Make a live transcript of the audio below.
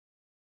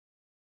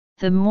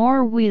The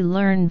more we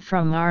learn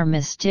from our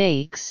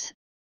mistakes,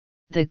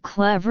 the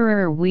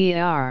cleverer we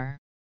are.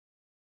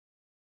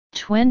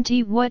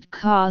 20. What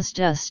caused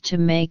us to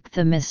make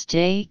the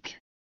mistake?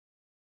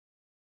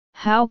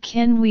 How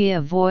can we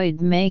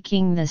avoid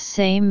making the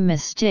same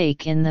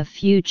mistake in the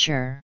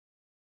future?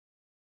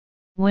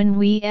 When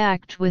we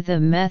act with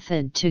a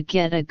method to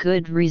get a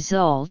good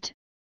result,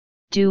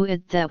 do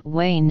it that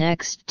way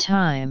next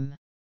time.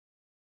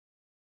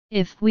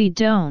 If we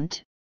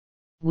don't,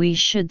 we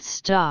should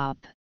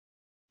stop,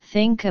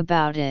 think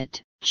about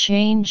it,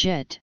 change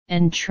it,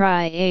 and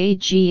try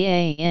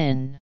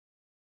again.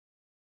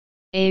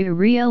 A.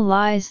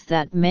 Realize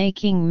that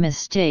making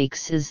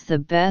mistakes is the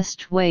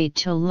best way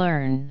to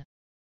learn.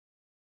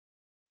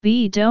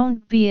 B.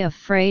 Don't be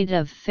afraid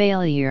of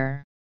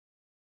failure.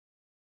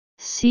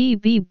 C.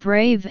 Be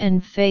brave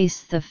and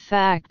face the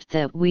fact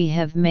that we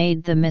have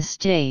made the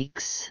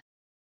mistakes.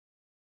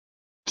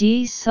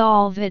 D.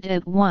 Solve it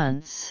at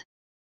once.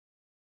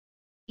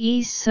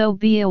 E. So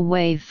be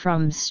away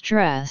from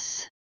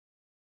stress.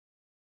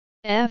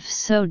 F.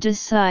 So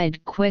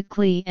decide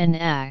quickly and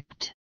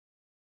act.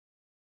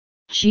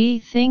 G.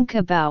 Think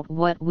about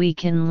what we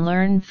can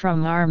learn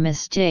from our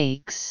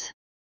mistakes.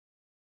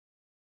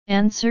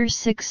 Answer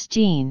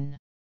 16.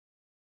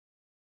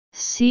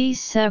 C.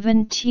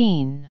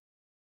 17.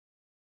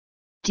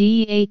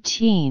 D.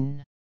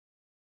 18.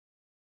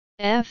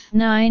 F.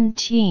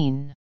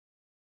 19.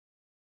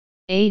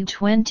 A.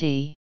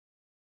 20.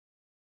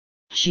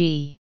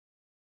 G.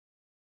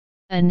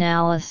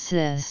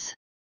 Analysis.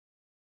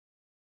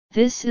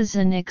 This is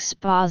an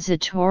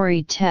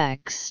expository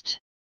text.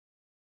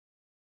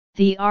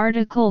 The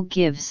article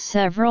gives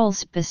several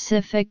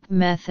specific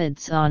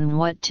methods on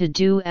what to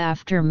do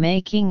after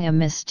making a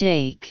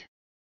mistake.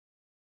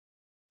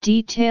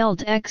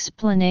 Detailed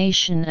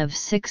explanation of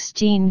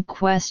 16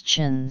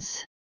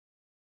 questions.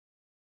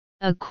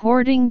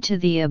 According to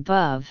the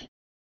above,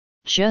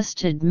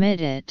 just admit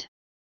it.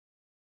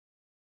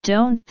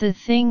 Don't the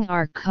thing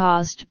are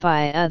caused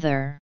by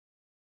other.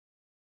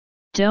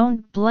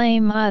 Don't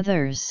blame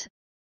others.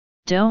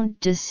 Don't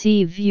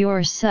deceive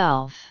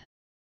yourself.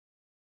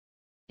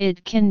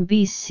 It can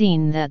be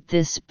seen that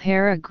this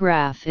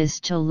paragraph is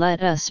to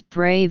let us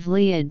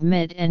bravely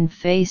admit and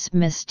face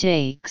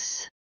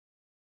mistakes.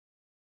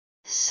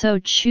 So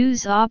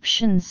choose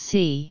option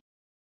C.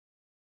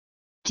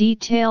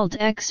 Detailed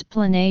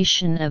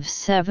explanation of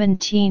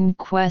 17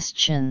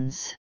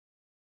 questions.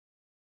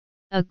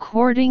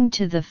 According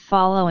to the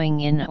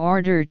following, in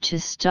order to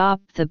stop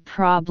the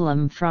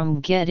problem from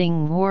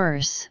getting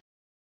worse,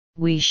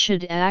 we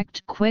should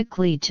act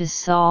quickly to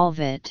solve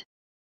it.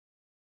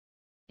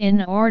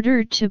 In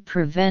order to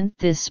prevent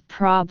this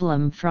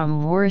problem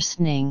from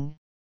worsening,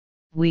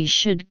 we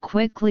should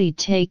quickly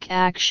take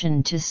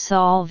action to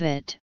solve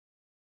it.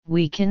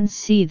 We can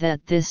see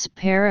that this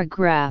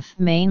paragraph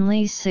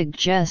mainly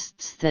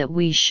suggests that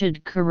we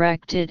should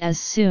correct it as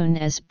soon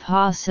as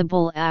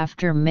possible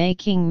after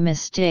making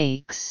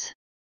mistakes.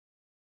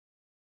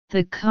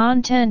 The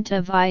content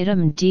of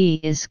item D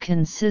is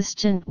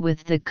consistent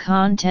with the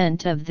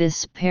content of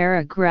this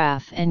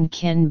paragraph and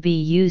can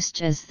be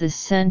used as the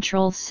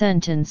central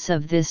sentence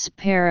of this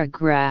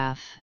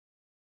paragraph.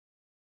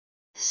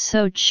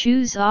 So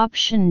choose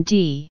option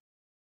D.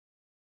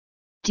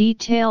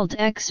 Detailed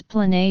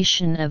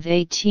explanation of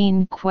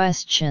 18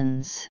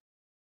 questions.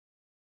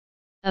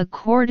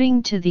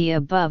 According to the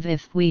above,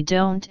 if we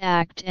don't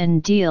act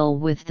and deal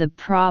with the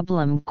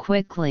problem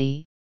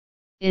quickly,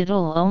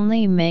 it'll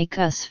only make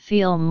us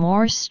feel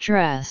more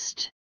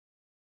stressed.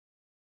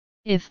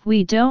 If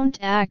we don't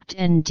act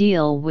and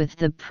deal with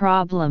the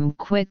problem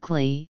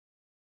quickly,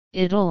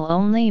 it'll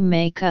only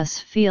make us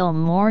feel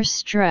more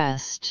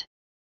stressed.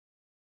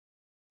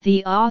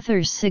 The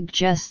author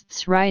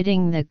suggests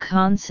writing the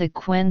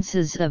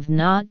consequences of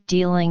not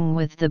dealing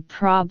with the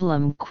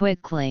problem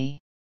quickly.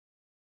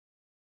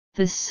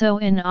 The so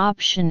in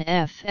option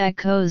F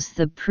echoes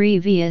the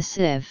previous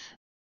if.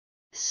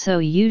 So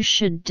you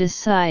should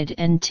decide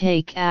and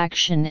take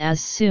action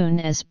as soon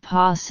as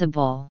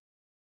possible.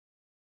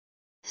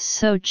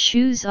 So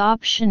choose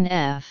option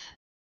F.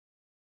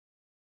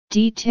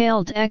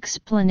 Detailed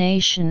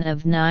explanation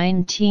of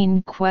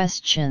 19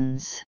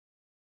 questions.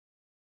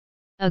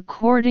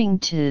 According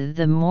to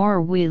the more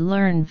we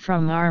learn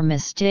from our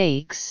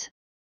mistakes,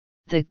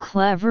 the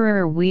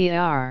cleverer we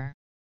are.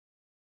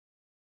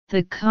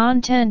 The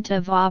content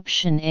of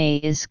option A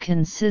is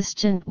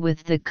consistent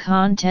with the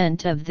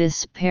content of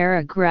this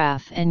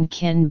paragraph and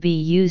can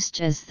be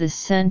used as the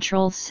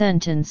central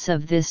sentence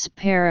of this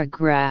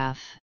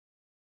paragraph.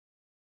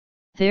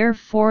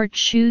 Therefore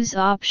choose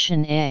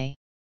option A.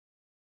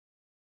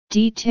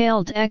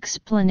 Detailed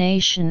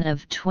explanation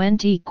of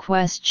 20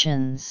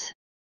 questions.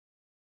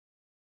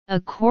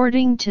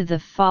 According to the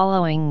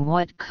following,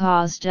 what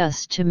caused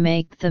us to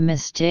make the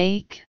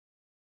mistake?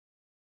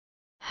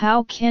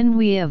 How can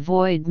we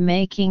avoid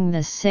making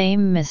the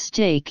same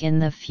mistake in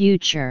the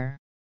future?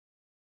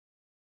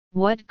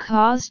 What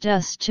caused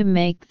us to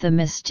make the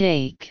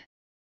mistake?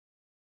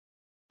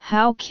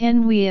 How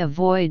can we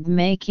avoid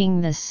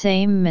making the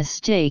same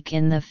mistake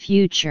in the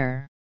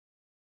future?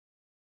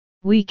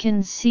 We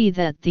can see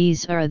that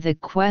these are the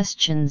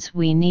questions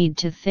we need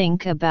to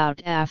think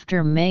about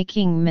after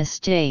making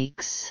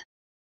mistakes.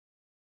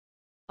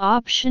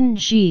 Option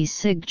G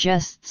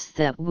suggests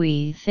that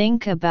we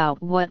think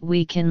about what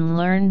we can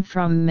learn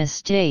from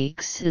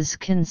mistakes is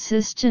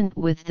consistent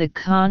with the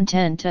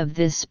content of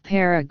this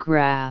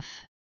paragraph.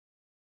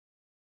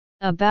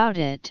 About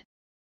it,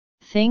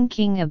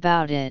 thinking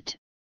about it,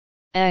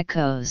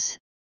 echoes.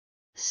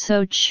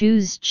 So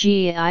choose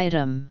G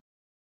item.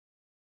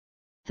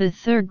 The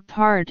third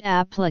part,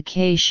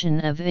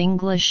 application of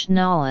English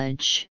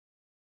knowledge.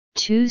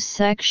 2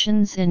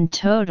 sections in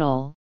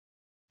total.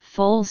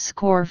 Full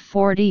score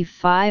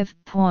 45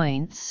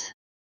 points.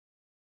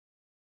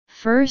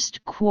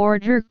 First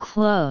quarter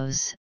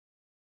close.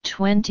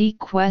 20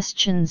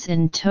 questions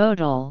in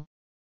total.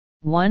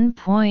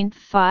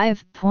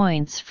 1.5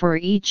 points for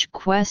each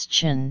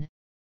question.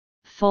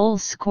 Full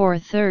score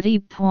 30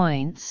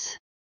 points.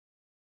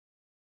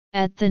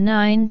 At the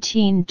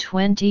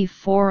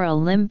 1924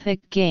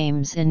 Olympic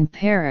Games in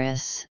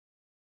Paris,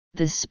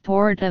 the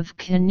sport of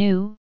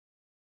canoe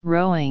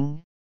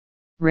rowing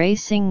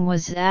racing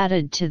was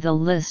added to the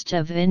list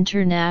of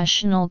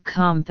international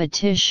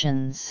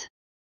competitions.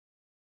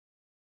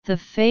 The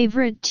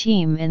favorite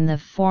team in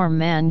the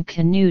 4-man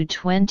canoe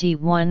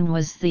 21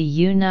 was the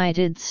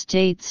United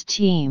States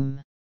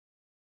team.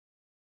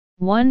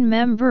 One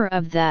member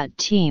of that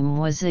team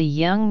was a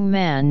young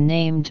man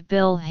named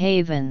Bill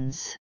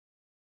Havens.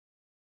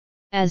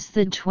 As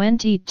the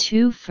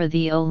 22 for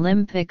the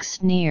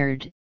Olympics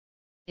neared,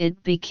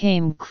 it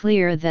became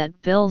clear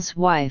that Bill's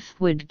wife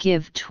would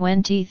give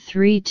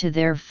 23 to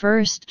their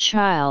first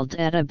child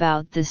at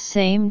about the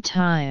same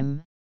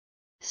time,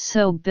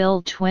 so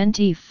Bill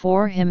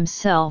 24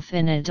 himself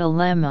in a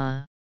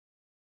dilemma.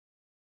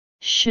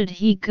 Should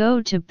he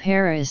go to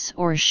Paris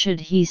or should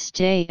he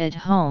stay at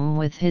home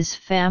with his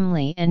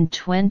family and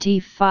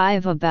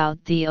 25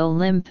 about the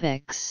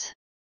Olympics?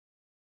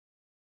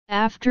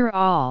 After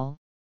all,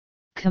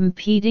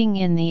 competing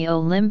in the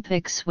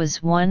Olympics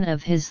was one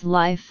of his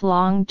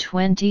lifelong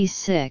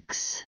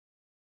 26.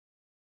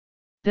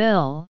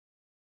 Bill,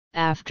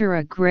 after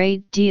a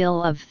great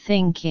deal of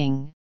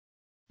thinking,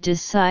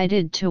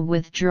 decided to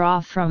withdraw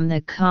from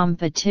the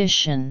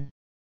competition.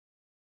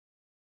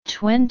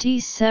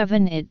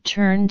 27 It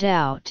turned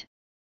out,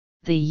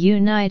 the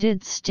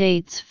United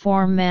States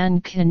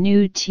 4-man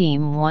canoe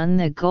team won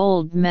the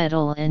gold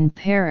medal in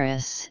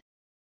Paris,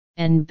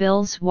 and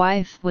Bill's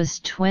wife was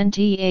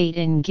 28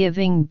 in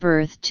giving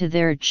birth to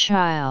their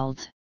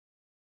child.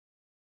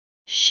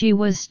 She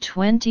was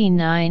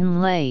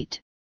 29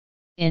 late,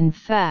 in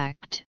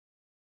fact,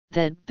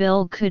 that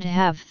Bill could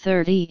have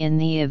 30 in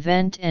the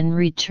event and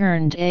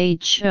returned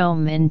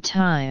home in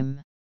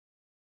time.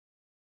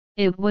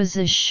 It was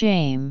a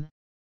shame,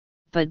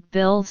 but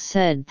Bill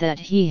said that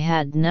he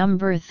had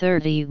number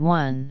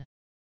 31.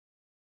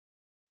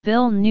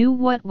 Bill knew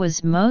what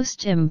was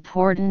most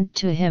important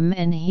to him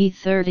and he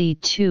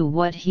 32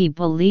 what he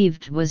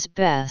believed was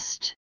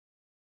best.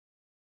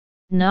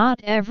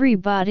 Not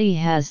everybody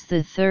has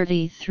the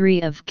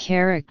 33 of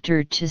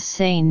character to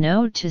say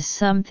no to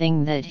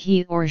something that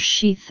he or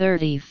she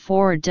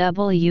 34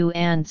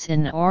 wants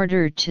in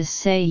order to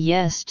say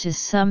yes to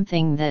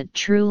something that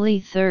truly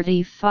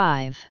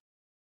 35.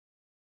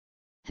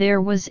 There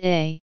was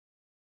a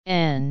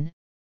N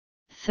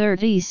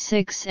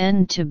 36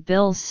 end to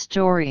Bill's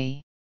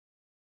story.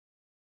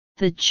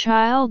 The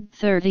child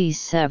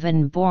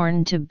 37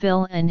 born to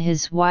Bill and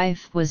his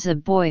wife was a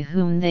boy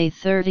whom they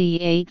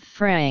 38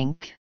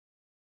 Frank.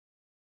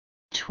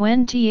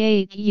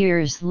 28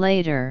 years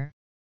later,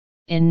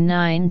 in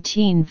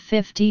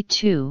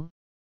 1952,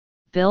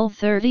 Bill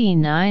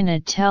 39 a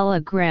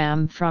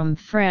telegram from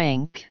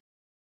Frank.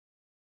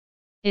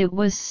 It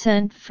was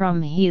sent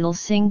from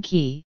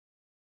Helsinki,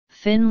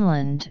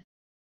 Finland,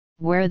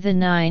 where the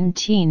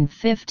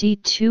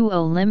 1952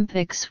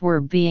 Olympics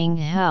were being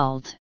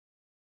held.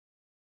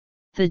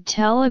 The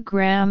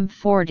telegram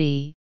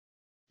 40,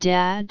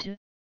 Dad,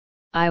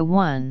 I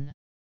won.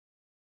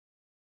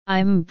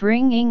 I'm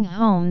bringing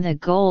home the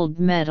gold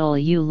medal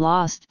you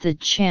lost the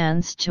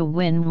chance to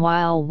win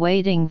while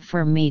waiting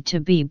for me to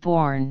be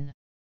born.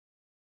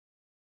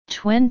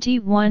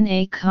 21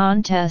 A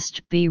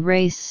contest B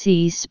race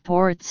C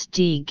sports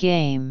D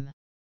game.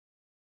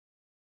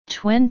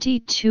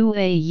 22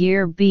 A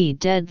year B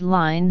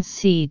deadline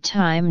C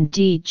time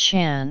D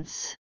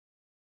chance.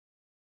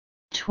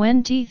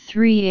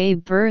 23 A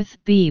birth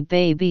B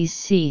baby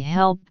C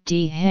help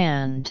D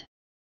hand.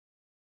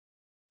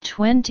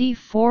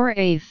 24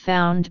 A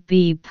found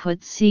B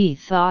put C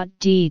thought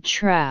D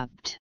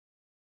trapped.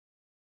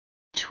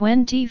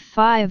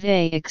 25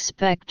 A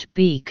expect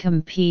B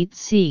compete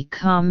C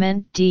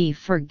comment D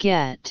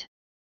forget.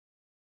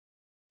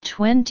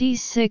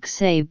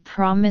 26 A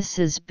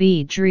promises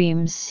B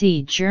dreams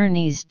C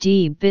journeys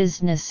D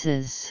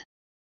businesses.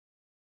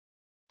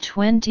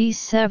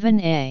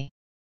 27 A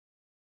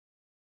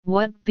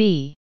what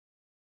B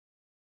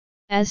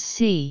as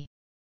C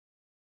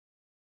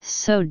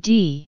So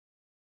D.